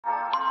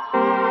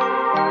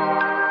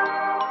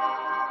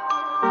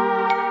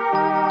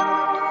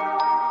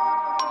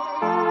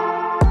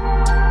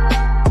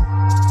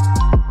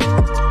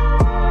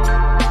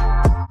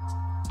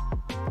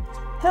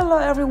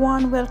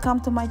everyone, welcome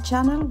to my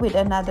channel with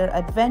another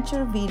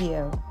adventure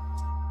video.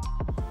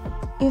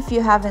 If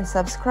you haven't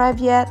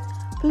subscribed yet,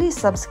 please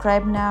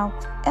subscribe now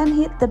and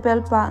hit the bell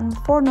button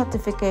for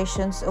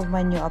notifications of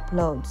my new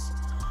uploads.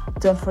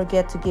 Don't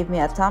forget to give me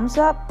a thumbs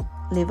up,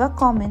 leave a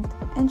comment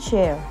and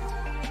share.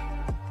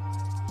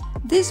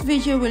 This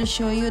video will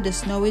show you the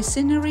snowy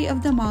scenery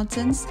of the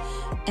mountains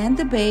and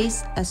the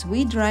base as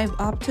we drive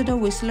up to the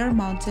Whistler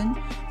Mountain,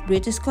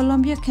 British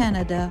Columbia,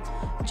 Canada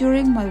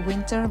during my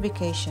winter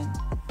vacation.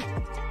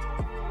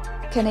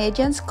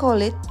 Canadians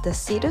call it the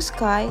Sea to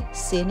Sky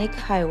Scenic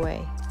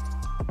Highway.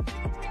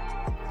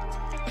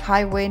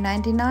 Highway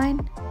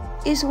 99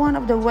 is one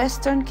of the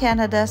Western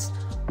Canada's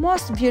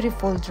most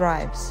beautiful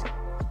drives.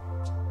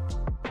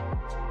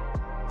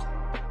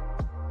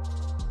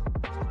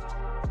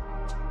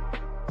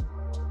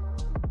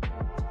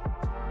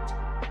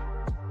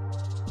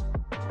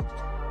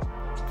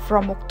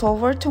 From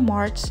October to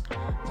March,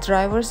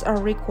 drivers are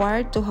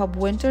required to have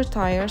winter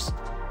tires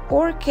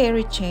or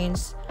carry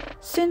chains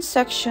since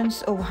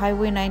sections of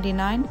Highway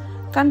 99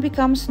 can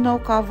become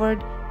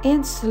snow-covered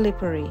and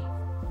slippery.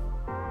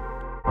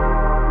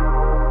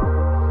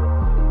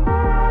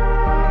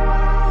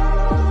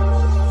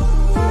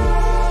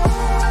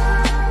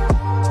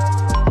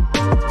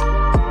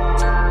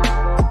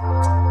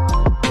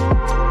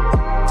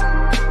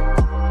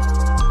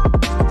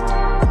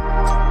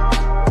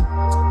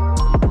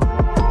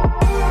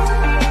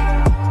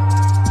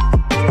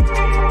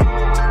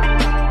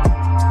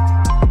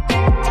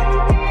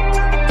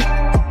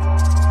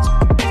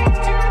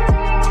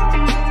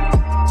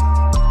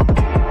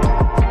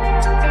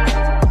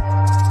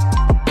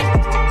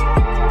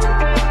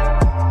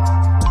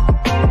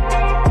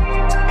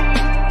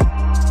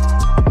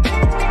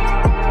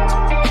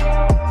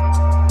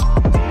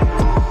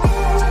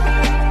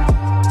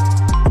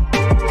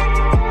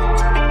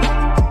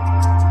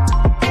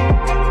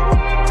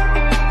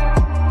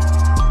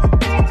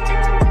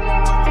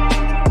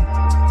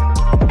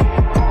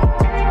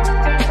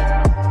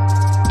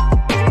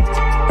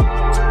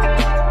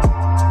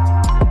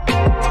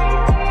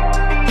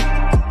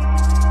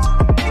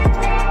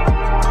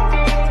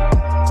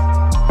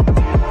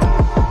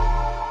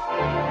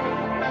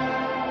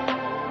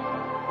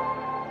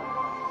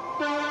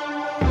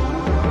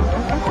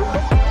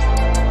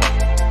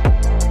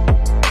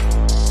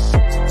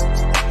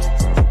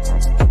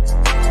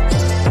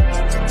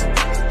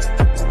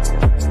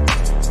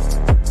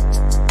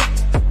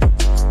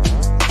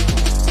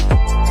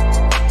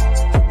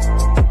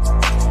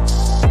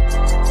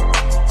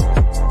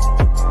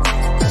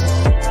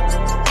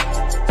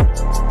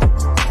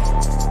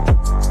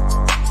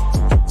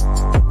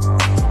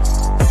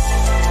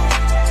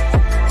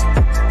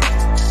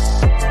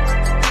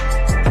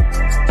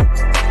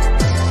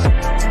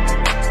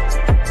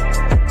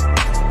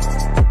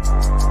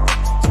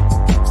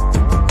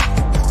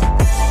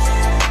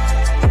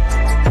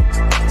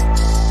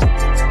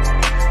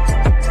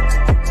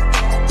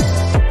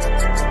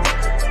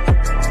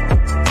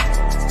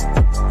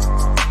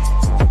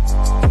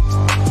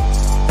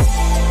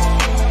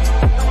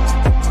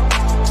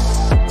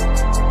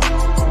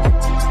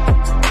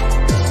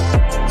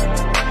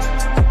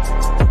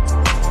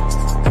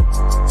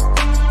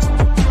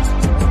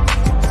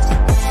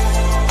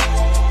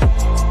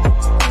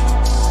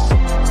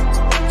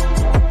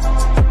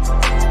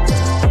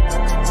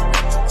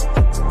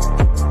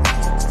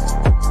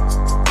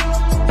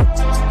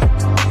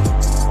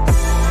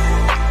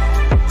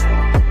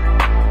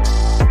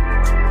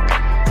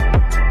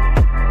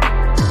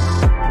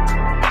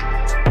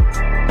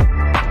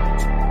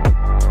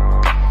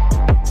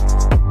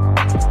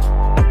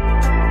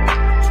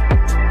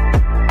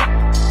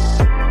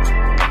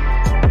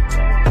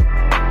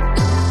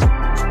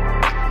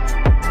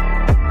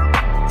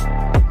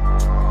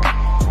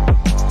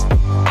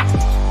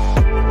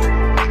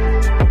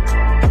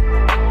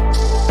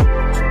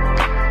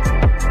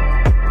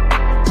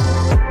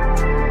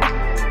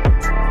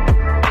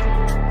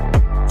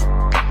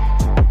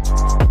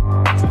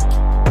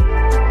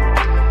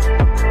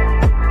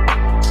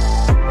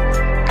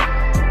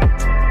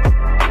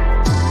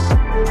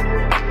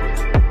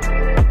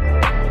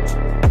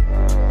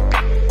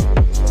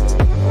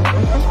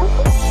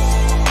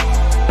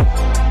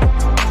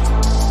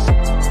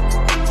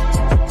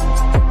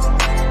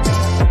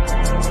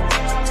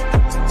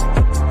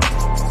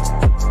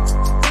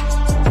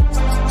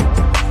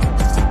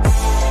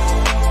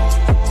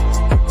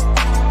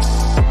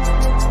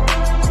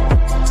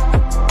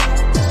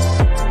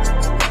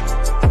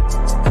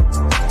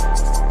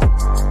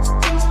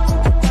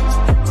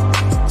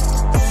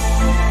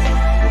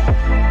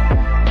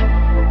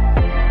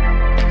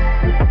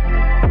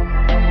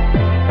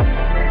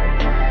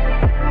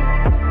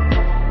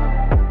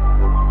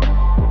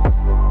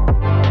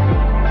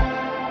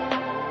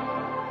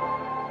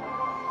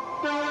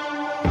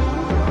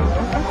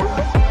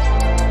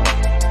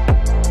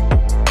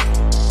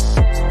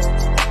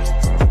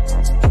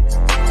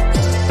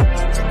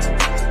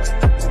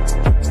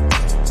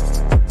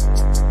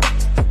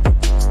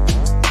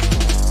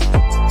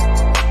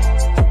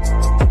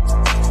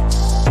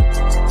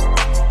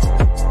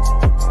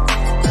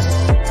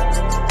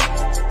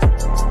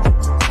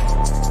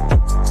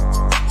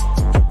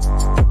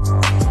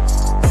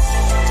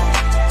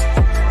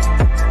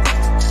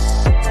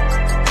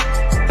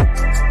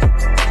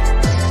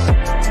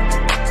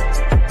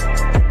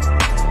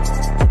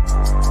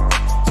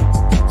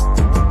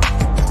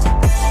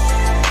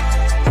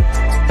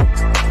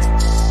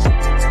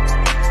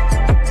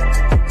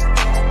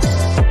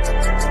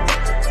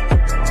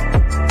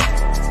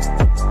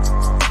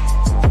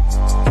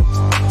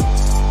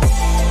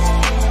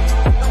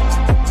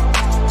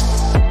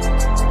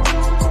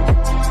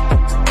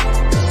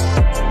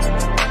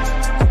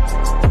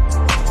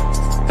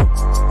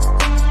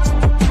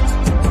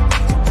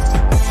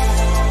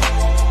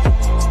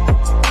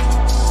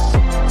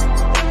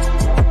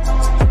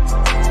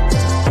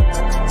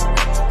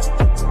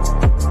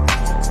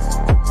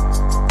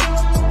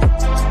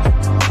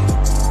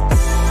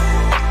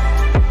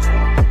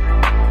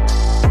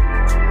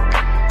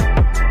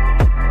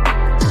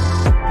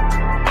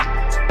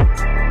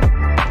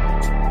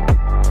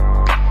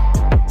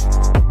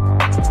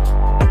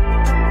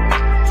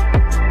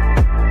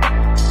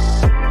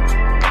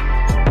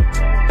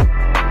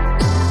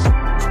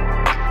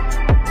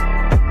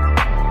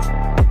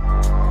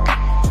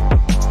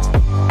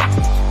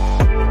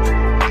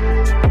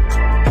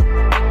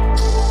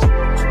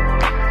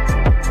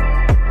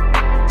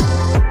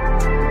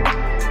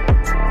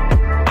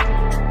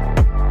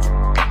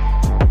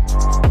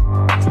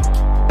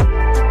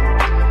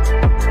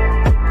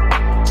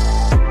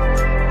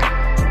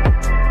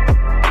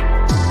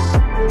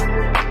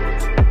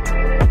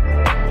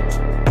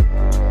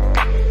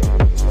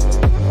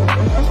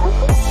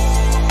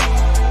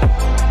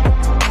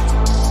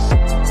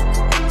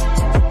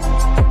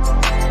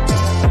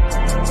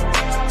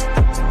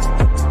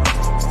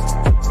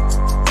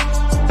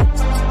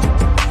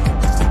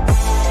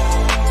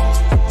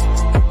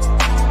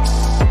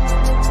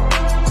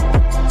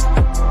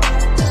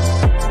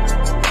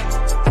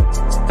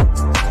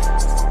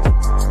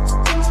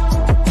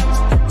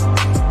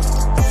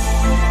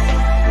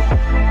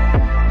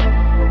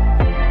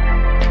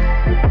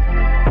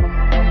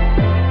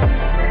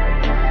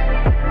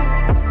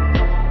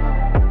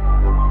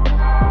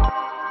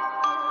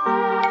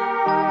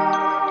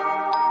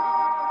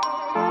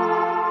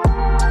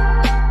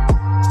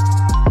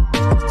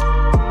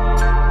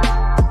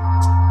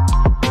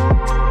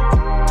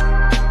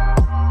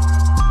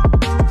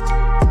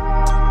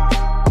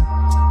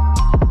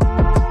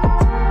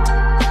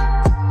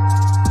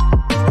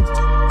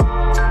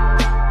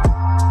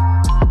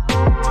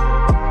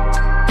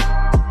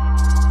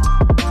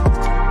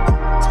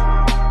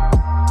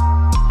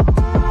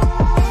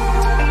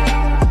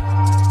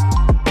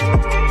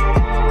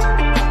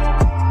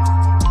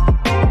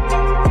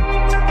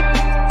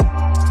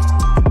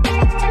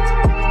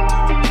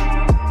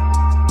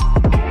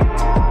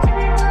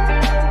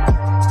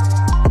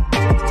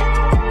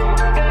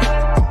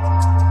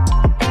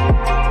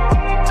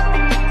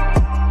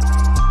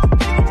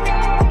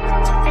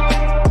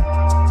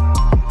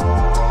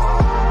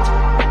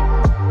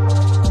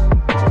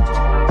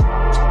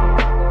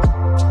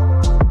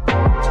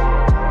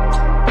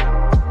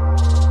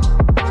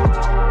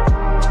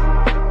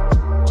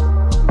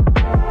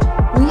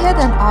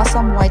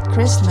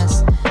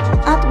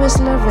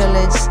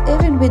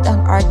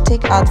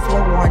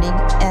 outflow warning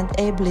and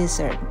a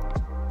blizzard.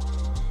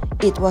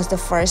 It was the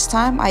first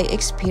time I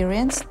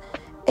experienced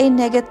a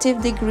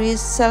negative degrees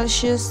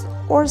Celsius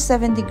or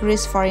 7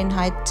 degrees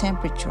Fahrenheit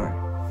temperature.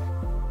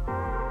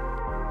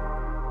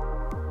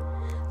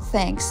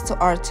 Thanks to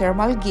our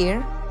thermal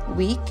gear,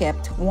 we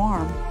kept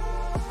warm.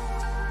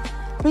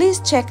 Please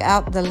check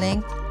out the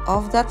link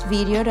of that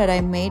video that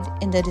I made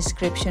in the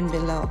description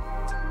below.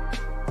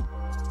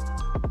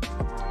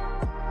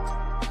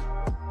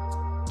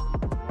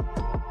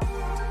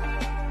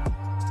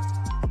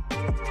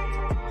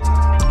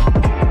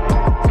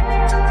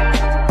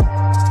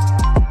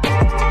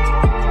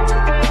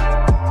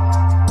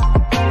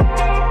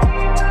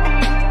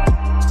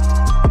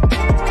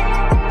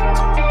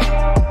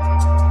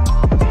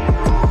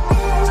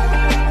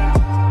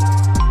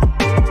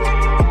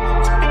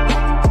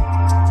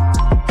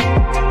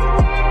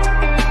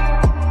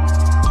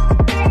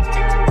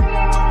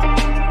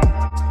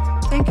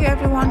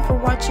 For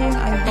watching.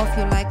 I hope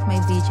you liked my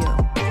video.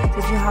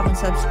 If you haven't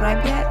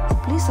subscribed yet,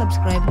 please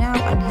subscribe now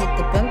and hit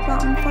the bell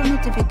button for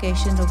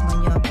notifications of my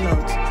new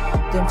uploads.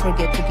 Don't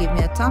forget to give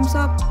me a thumbs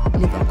up,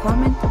 leave a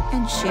comment,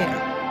 and share.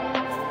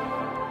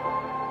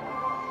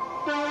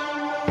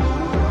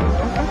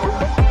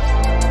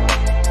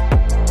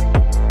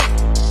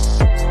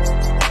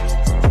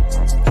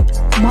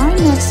 My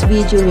next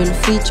video will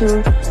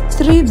feature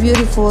 3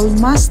 beautiful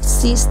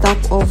must-see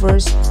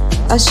stopovers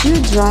as you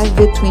drive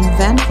between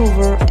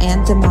Vancouver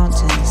and the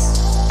mountains.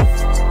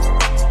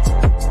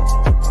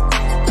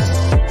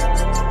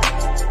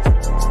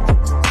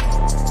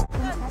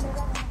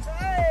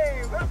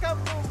 Hey, welcome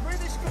to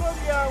British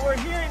Columbia. We're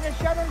here in the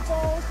Shannon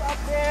Falls up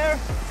there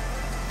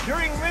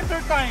during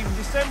winter time,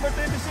 December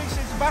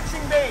 26th, it's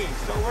Boxing Day.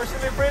 So we're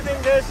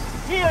celebrating this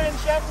here in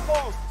Shannon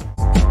Falls.